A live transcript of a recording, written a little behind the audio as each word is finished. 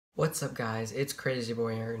What's up, guys? It's Crazy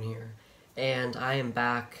Boy Aaron here, and I am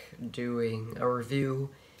back doing a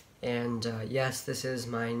review, and yes, this is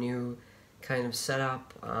my new kind of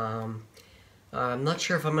setup. I'm not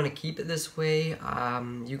sure if I'm going to keep it this way.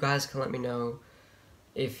 You guys can let me know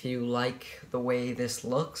if you like the way this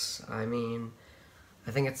looks. I mean,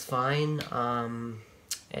 I think it's fine,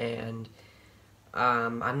 and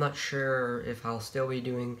I'm not sure if I'll still be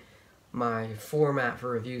doing my format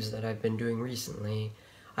for reviews that I've been doing recently.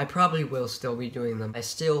 I probably will still be doing them. I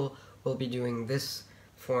still will be doing this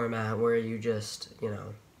format where you just,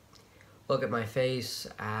 look at my face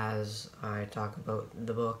as I talk about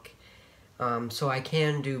the book. So I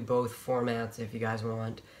can do both formats if you guys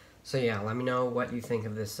want. So yeah, let me know what you think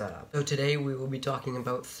of this setup. So today we will be talking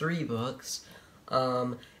about 3 books,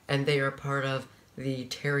 and they are part of the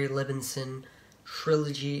Terry Libenson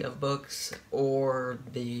trilogy of books, or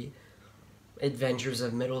the Adventures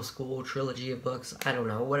of Middle School trilogy of books. I don't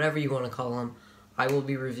know, whatever you want to call them. I will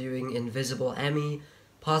be reviewing Invisible Emmie,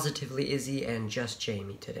 Positively Izzy, and Just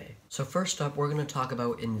Jaime today. So first up, we're going to talk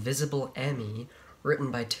about Invisible Emmie,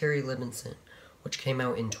 written by Terry Libenson, which came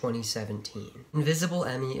out in 2017. Invisible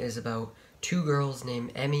Emmie is about 2 girls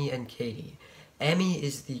named Emmy and Katie. Emmy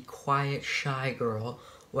is the quiet, shy girl,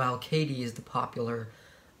 while Katie is the popular,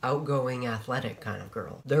 outgoing, athletic kind of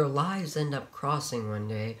girl. Their lives end up crossing one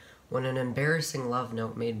day when an embarrassing love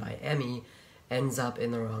note made by Emmy ends up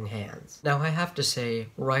in the wrong hands. Now, I have to say,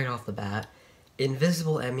 right off the bat,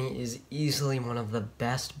 Invisible Emmie is easily one of the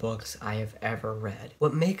best books I have ever read.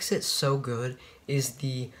 What makes it so good is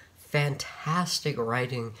the fantastic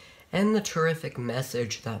writing and the terrific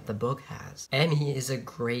message that the book has. Emmy is a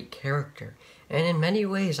great character, and in many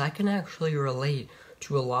ways I can actually relate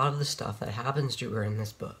to a lot of the stuff that happens to her in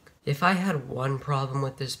this book. If I had one problem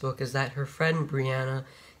with this book, is that her friend Brianna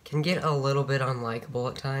can get a little bit unlikable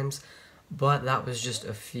at times, but that was just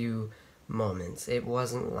a few moments. It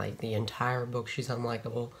wasn't like the entire book she's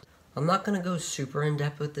unlikable. I'm not going to go super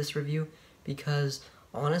in-depth with this review, because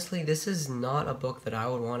honestly, this is not a book that I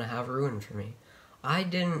would want to have ruined for me. I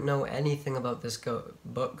didn't know anything about this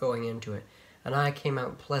book going into it, and I came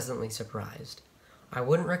out pleasantly surprised. I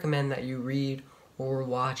wouldn't recommend that you read or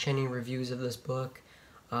watch any reviews of this book.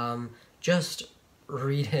 Just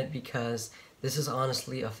read it, because this is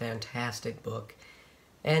honestly a fantastic book.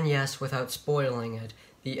 And yes, without spoiling it,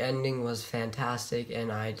 the ending was fantastic,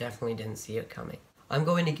 and I definitely didn't see it coming. I'm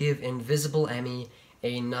going to give Invisible Emmie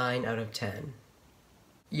a 9 out of 10.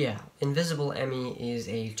 Yeah, Invisible Emmie is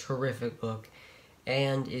a terrific book,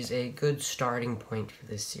 and is a good starting point for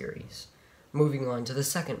this series. Moving on to the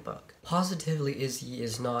second book. Positively Izzy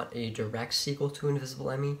is not a direct sequel to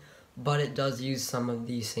Invisible Emmie, but it does use some of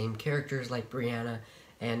the same characters like Brianna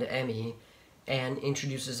and Emmy, and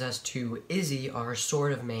introduces us to Izzy, our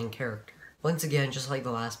sort of main character. Once again, just like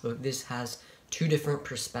the last book, this has 2 different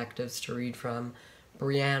perspectives to read from,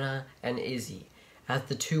 Brianna and Izzy, as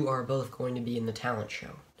the 2 are both going to be in the talent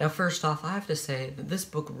show. Now first off, I have to say that this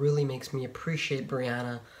book really makes me appreciate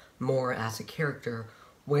Brianna more as a character,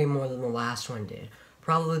 way more than the last one did,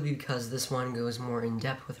 probably because this one goes more in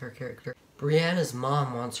depth with her character. Brianna's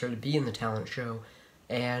mom wants her to be in the talent show,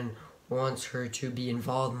 and wants her to be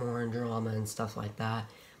involved more in drama and stuff like that,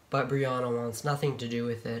 but Brianna wants nothing to do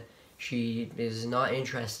with it. She is not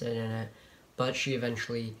interested in it, but she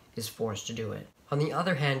eventually is forced to do it. On the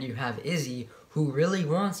other hand, you have Izzy, who really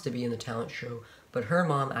wants to be in the talent show, but her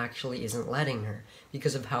mom actually isn't letting her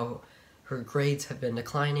because of how her grades have been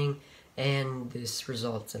declining, and this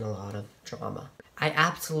results in a lot of drama. I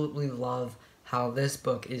absolutely love how this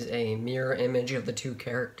book is a mirror image of the 2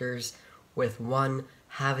 characters, with one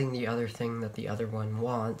having the other thing that the other one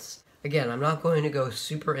wants. Again, I'm not going to go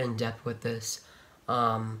super in-depth with this,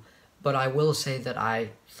 but I will say that I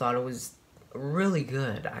thought it was really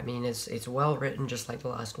good. I mean, it's well written, just like the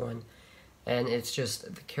last one, and it's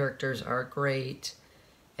just, the characters are great,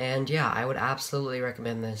 and yeah, I would absolutely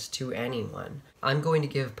recommend this to anyone. I'm going to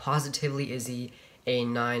give Positively Izzy a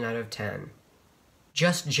 9 out of 10.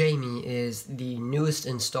 Just Jaime is the newest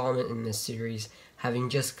installment in this series, having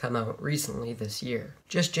just come out recently this year.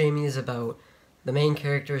 Just Jaime is about the main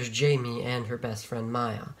characters Jaime and her best friend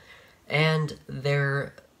Maya, and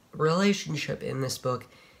their relationship in this book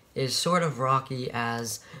is sort of rocky,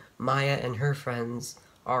 as Maya and her friends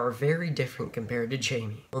are very different compared to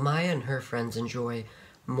Jaime. While Maya and her friends enjoy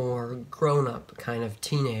more grown-up kind of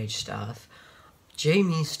teenage stuff,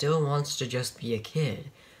 Jaime still wants to just be a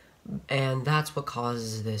kid, and that's what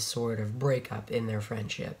causes this sort of breakup in their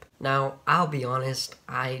friendship. Now, I'll be honest,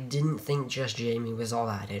 I didn't think Just Jaime was all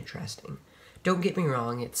that interesting. Don't get me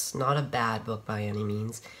wrong, it's not a bad book by any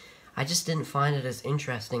means. I just didn't find it as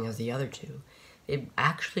interesting as the other 2. it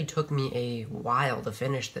actually took me a while to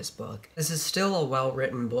finish this book. This is still a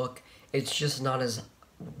well-written book, it's just not as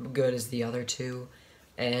good as the other two,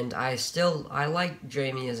 and I like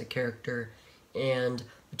Jaime as a character, and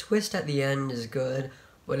the twist at the end is good,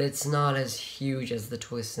 but it's not as huge as the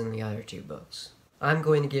twists in the other two books. I'm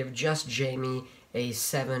going to give Just Jaime a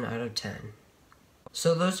 7 out of 10.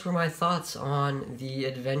 So those were my thoughts on the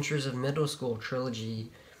Adventures of Middle School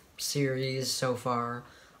trilogy series so far.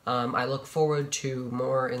 I look forward to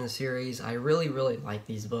more in the series. I really like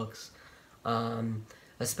these books.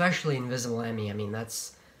 Especially Invisible Emmie. I mean,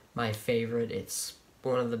 that's my favorite. It's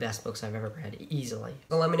one of the best books I've ever read, easily.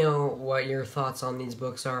 So let me know what your thoughts on these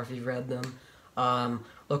books are if you've read them.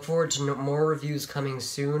 Look forward to more reviews coming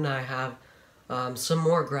soon. I have some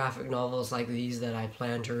more graphic novels like these that I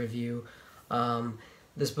plan to review.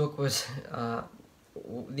 These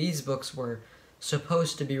books were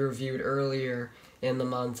supposed to be reviewed earlier in the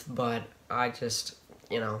month, but I just,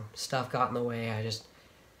 stuff got in the way.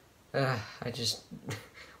 I just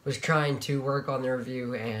was trying to work on the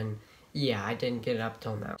review, and yeah, I didn't get it up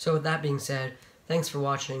till now. So with that being said, thanks for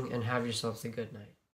watching, and have yourselves a good night.